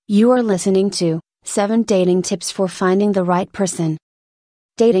You are listening to 7 Dating Tips for Finding the Right Person.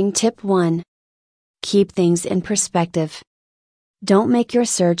 Dating Tip 1. Keep things in perspective. Don't make your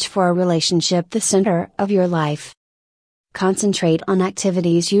search for a relationship the center of your life. Concentrate on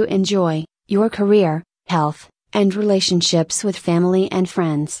activities you enjoy, your career, health, and relationships with family and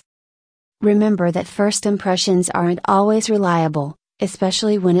friends. Remember that first impressions aren't always reliable,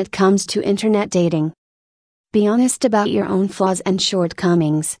 especially when it comes to internet dating. Be honest about your own flaws and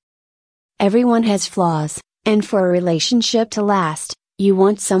shortcomings. Everyone has flaws, and for a relationship to last, you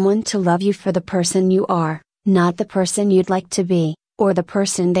want someone to love you for the person you are, not the person you'd like to be, or the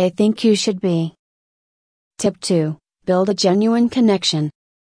person they think you should be. Tip 2. Build a genuine connection.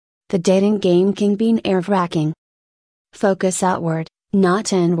 The dating game can be nerve-wracking. Focus outward,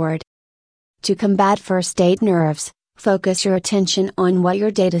 not inward. To combat first date nerves, focus your attention on what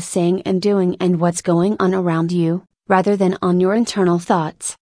your date is saying and doing and what's going on around you, rather than on your internal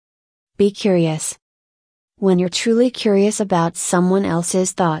thoughts. Be curious. When you're truly curious about someone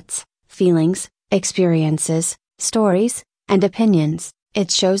else's thoughts, feelings, experiences, stories, and opinions,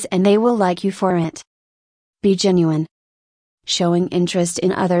 it shows and they will like you for it. Be genuine. Showing interest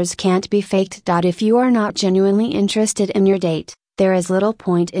in others can't be faked. If you are not genuinely interested in your date, there is little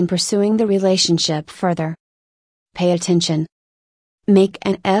point in pursuing the relationship further. Pay attention. Make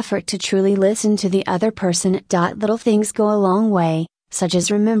an effort to truly listen to the other person. Little things go a long way, such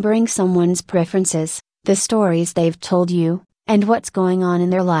as remembering someone's preferences, the stories they've told you, and what's going on in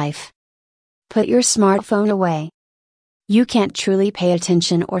their life. Put your smartphone away. You can't truly pay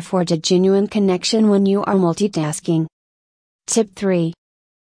attention or forge a genuine connection when you are multitasking. Tip 3.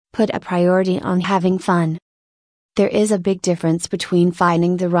 Put a priority on having fun. There is a big difference between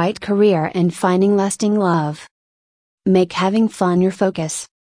finding the right career and finding lasting love. Make having fun your focus.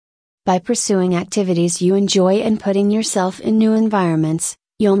 By pursuing activities you enjoy and putting yourself in new environments,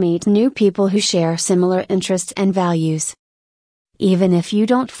 you'll meet new people who share similar interests and values. Even if you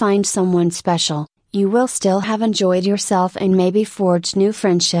don't find someone special, you will still have enjoyed yourself and maybe forged new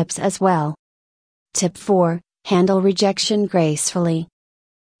friendships as well. Tip 4. Handle rejection gracefully.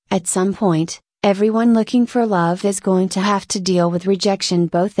 At some point, everyone looking for love is going to have to deal with rejection,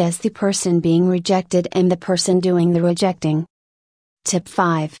 both as the person being rejected and the person doing the rejecting. Tip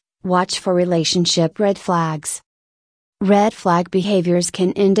 5. Watch for relationship red flags. Red flag behaviors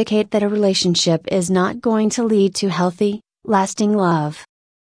can indicate that a relationship is not going to lead to healthy, lasting love.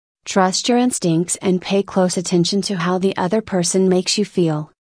 Trust your instincts and pay close attention to how the other person makes you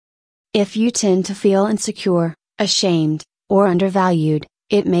feel. If you tend to feel insecure, ashamed, or undervalued,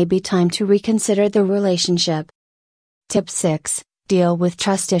 it may be time to reconsider the relationship. Tip 6. Deal with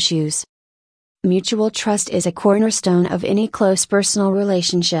trust issues. Mutual trust is a cornerstone of any close personal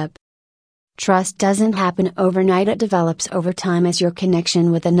relationship. Trust doesn't happen overnight, it develops over time as your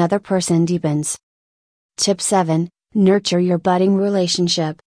connection with another person deepens. Tip 7. Nurture your budding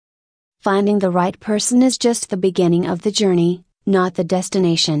relationship. Finding the right person is just the beginning of the journey, not the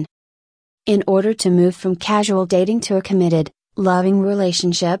destination. In order to move from casual dating to a committed, loving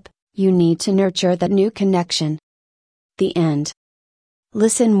relationship, you need to nurture that new connection. The end.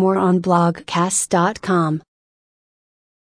 Listen more on blogcasts.com.